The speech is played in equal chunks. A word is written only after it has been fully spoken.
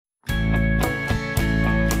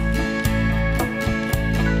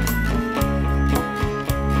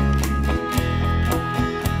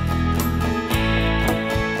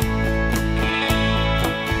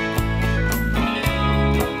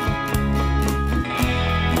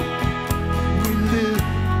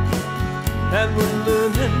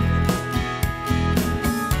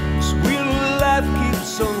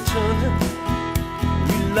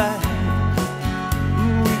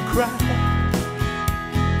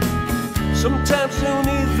Sometimes don't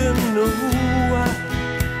even know I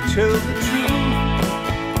tell the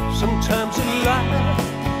truth. Sometimes in life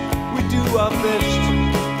we do our best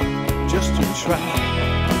just to try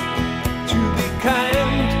to be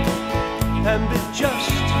kind and be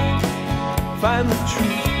just. Find the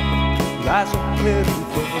truth lies ahead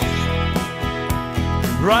of us.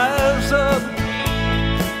 Rise up,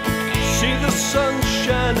 see the sun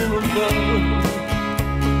shining above.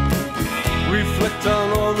 Reflect on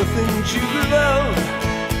all the things you love.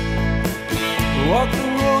 Walk the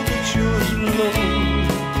road that's yours alone.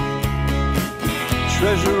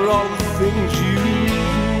 Treasure all the things you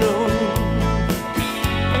know.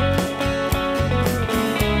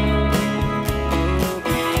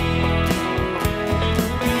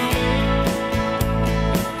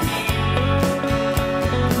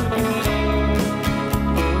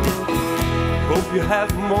 Hope you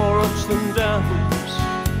have more ups than downs,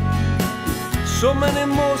 so many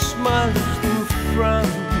more smiles than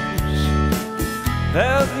frowns.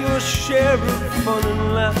 Have your share of fun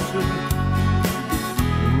and laughter,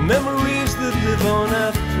 memories that live on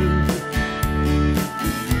after.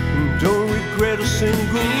 Don't regret a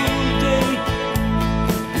single day,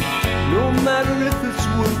 no matter if it's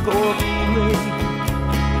work or play.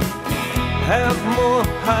 Have more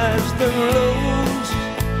highs than lows,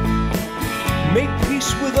 make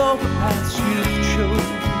peace with all the paths you've chose.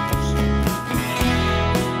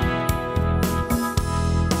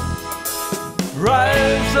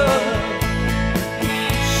 Rise up,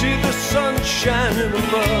 see the sun shining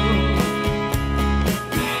above.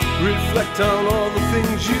 Reflect on all the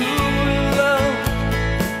things you love.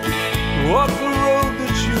 Walk the road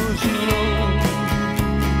that's yours alone.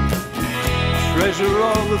 Treasure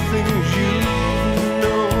all the things you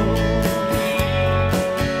know.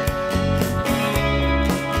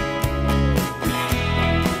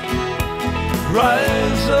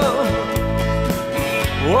 Rise up,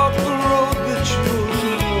 walk the road that's yours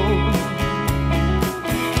alone.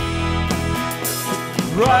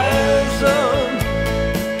 Rise up,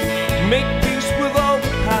 make peace with all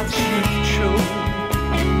the paths you've chosen.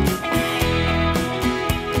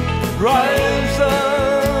 Rise up,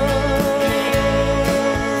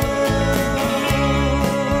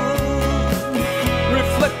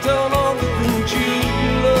 reflect on all the things you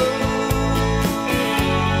love.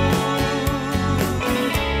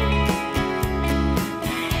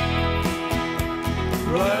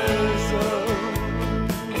 Rise up.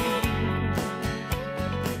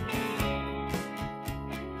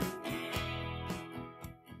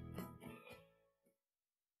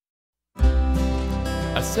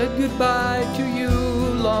 I said goodbye to you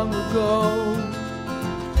long ago.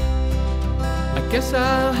 I guess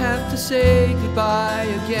I'll have to say goodbye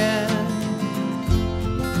again.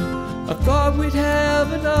 I thought we'd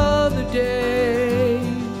have another day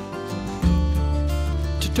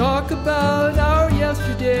to talk about our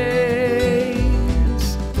yesterdays,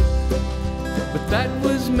 but that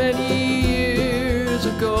was many years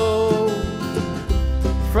ago.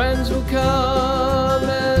 Friends will come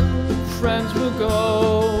and friends will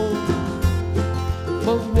go,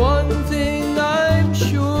 but one thing I'm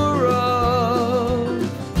sure of,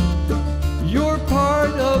 you're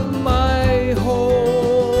part of my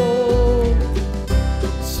home.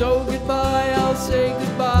 So goodbye, I'll say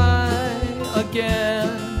goodbye again.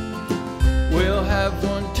 We'll have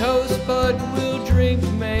one toast, but we'll drink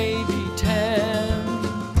maybe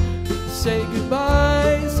 10. Say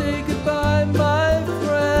goodbye, my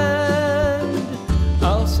friend.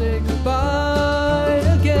 I'll say goodbye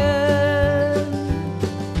again.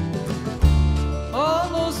 All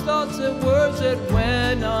those thoughts and words that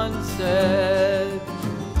went unsaid,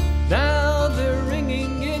 now they're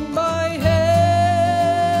ringing in my head.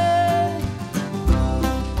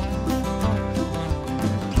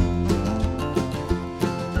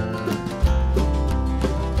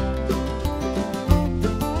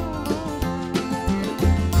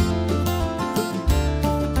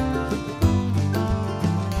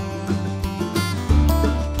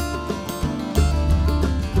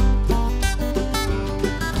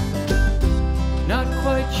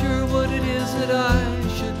 Sure what it is that I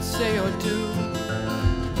should say or do,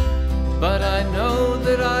 but I know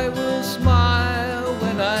that I will smile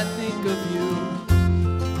when I think of you.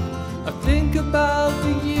 I think about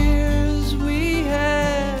the years we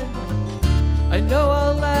had. I know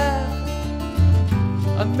I'll laugh,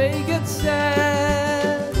 I may get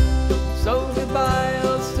sad. So goodbye,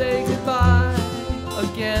 I'll say goodbye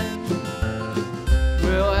again.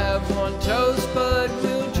 We'll have one toast, but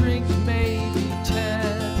we'll drink maybe 10.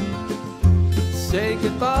 Say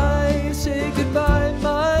goodbye,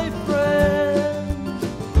 my friend.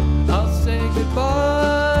 I'll say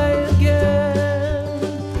goodbye again.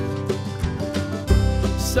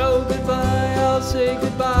 say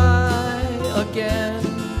goodbye again.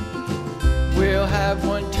 We'll have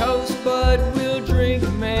one toast, but we'll drink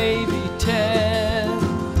maybe 10.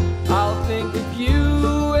 I'll think of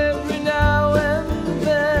you every now and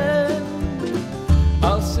then.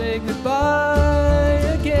 I'll say goodbye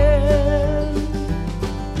again.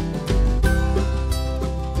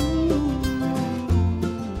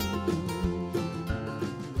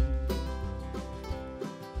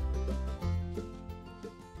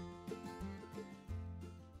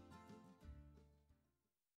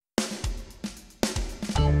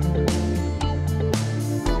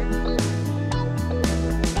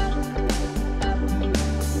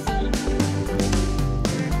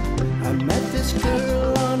 I met this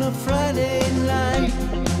girl on a Friday night.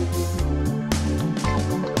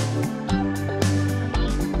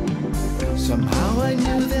 Somehow I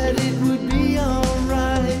knew that it would be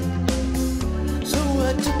alright, so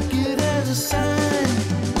I took it as a sign.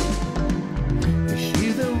 Is she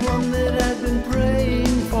the one that I've been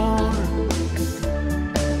praying for?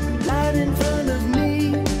 Right in front of me,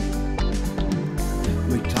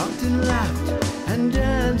 we talked and laughed and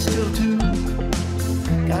danced till 2.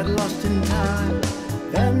 Got lost in time,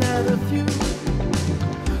 then had a few.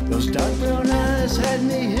 Those dark brown eyes had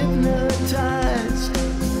me hypnotized.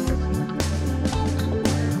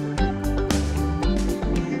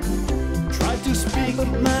 Tried to speak,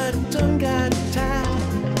 but my tongue got tied.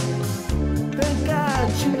 Thank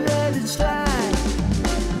God she let it slide.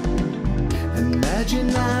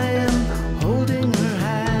 Imagine I am holding her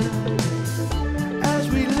hand as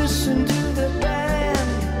we listen to the band.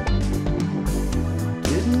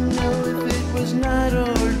 Didn't know if it was night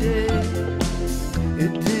or day.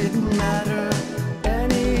 It didn't matter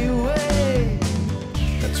anyway.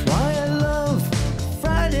 That's why I love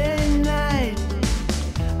Friday night.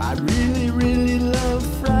 I really, really love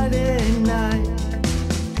Friday night.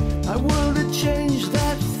 My world had changed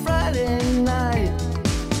that Friday night.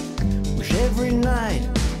 Wish every night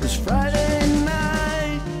was Friday night.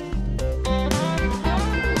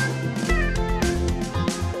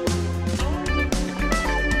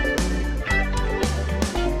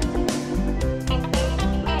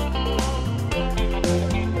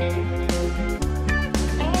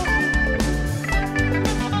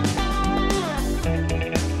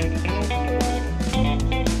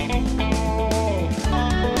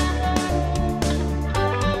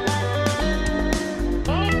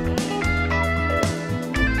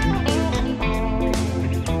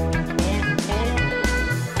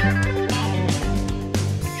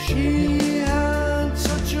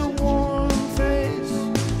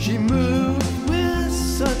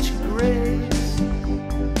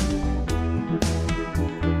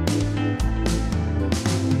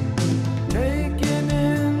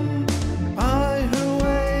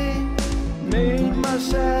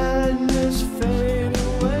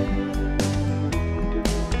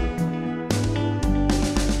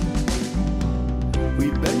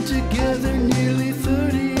 Together nearly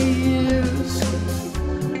 30 years.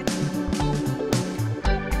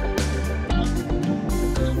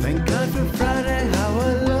 Thank God for Friday, how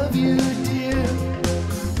I love you, dear.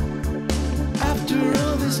 After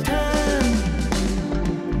all this time,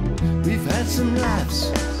 we've had some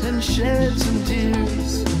laughs and shed some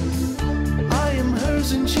tears. I am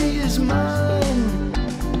hers and she is mine.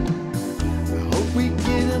 I hope we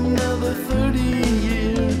get another 30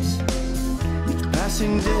 years.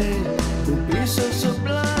 Passing day will be so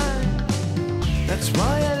sublime. That's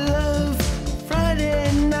why I love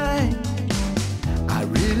Friday night. I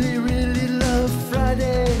really, really love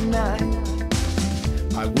Friday night.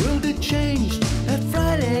 My world had changed that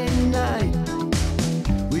Friday night.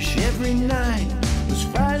 Wish every night was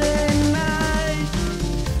Friday night.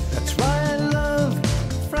 That's why I love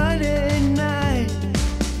Friday night.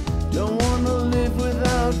 Don't wanna live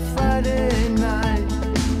without Friday night.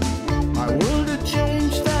 My world had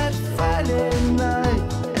changed that Friday night.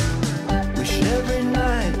 Wish every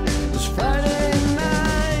night was Friday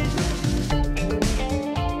night.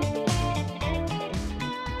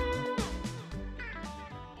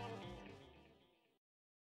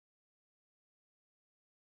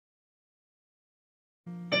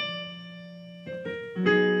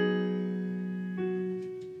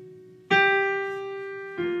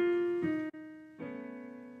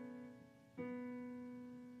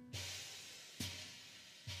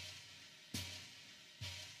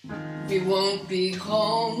 We won't be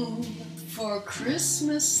home for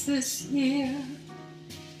Christmas this year.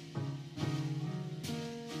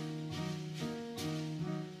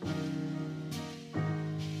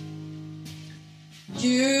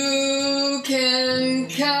 You can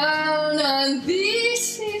count on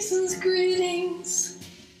these season's greetings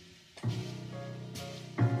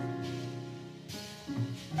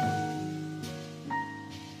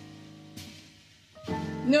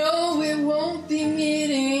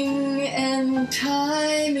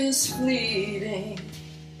time is fleeting,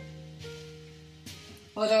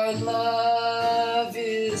 but our love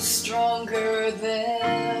is stronger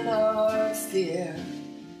than our fear.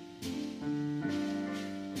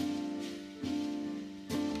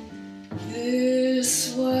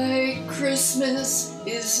 This white Christmas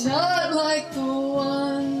is not like the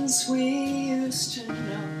ones we used to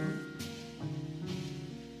know.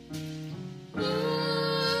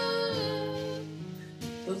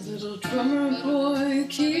 The little drummer boy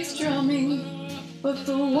keeps drumming, but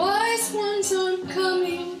the wise ones aren't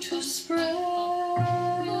coming to spread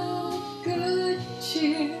good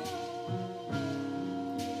cheer.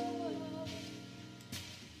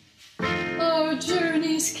 Our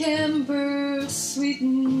journey's camber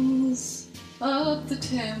sweetens up the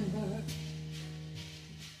timbre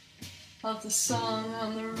of the song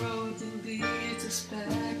on the road that leads us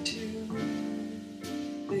back to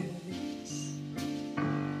this.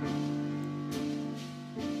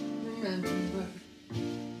 Remember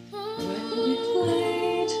when we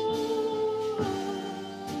played,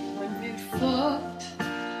 when we fought,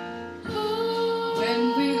 when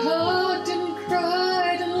we hugged and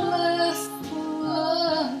cried and laughed a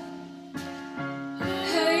lot.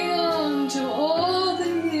 Hang on to all the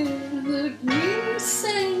years that we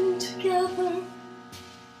sang together.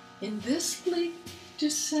 In this bleak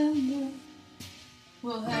December,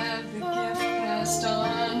 we'll have the gift passed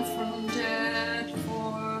on from Dad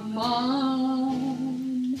for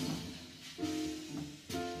Mom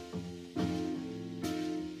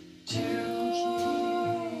to hear.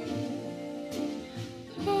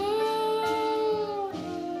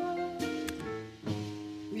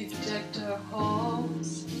 We've decked our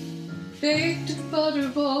halls, baked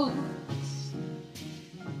butterballs,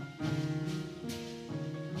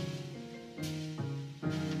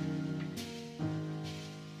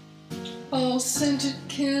 all scented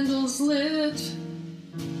candles lit,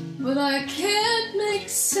 but I can't make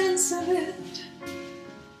sense of it.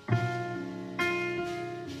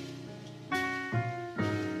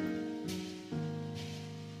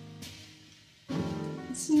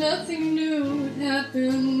 It's nothing new, it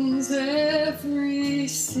happens every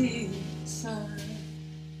season.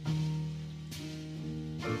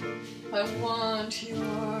 I want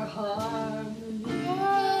your harmony.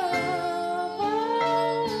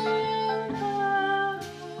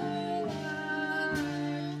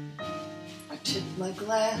 I tip my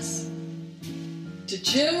glass to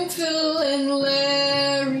Jim, Phil, and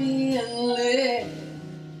Larry and Liz.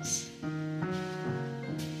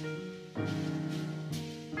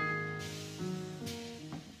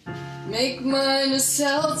 Make mine a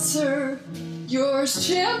seltzer, yours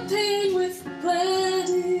champagne with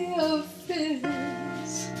plenty of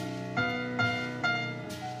fizz.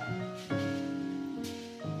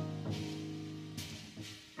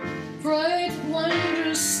 Bright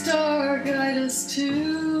wondrous star, guide us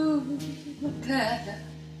to the path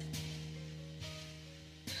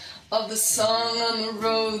of the song on the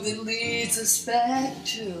road that leads us back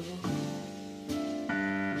to.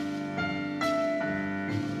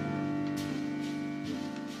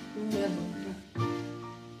 Remember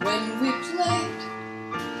when we played,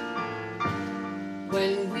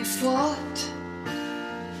 when we fought,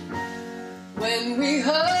 when we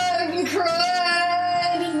hugged and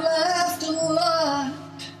cried and laughed a lot.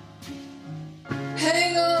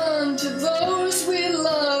 Hang on to those we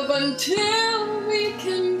love until we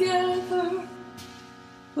can gather.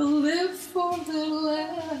 We'll live for their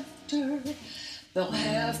laughter. They'll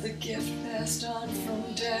have the gift passed on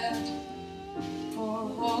from Dad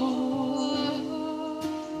for all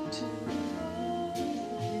to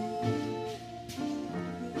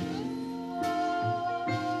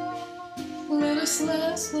let us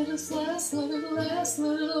last, let us last, let it last,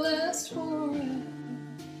 let it last for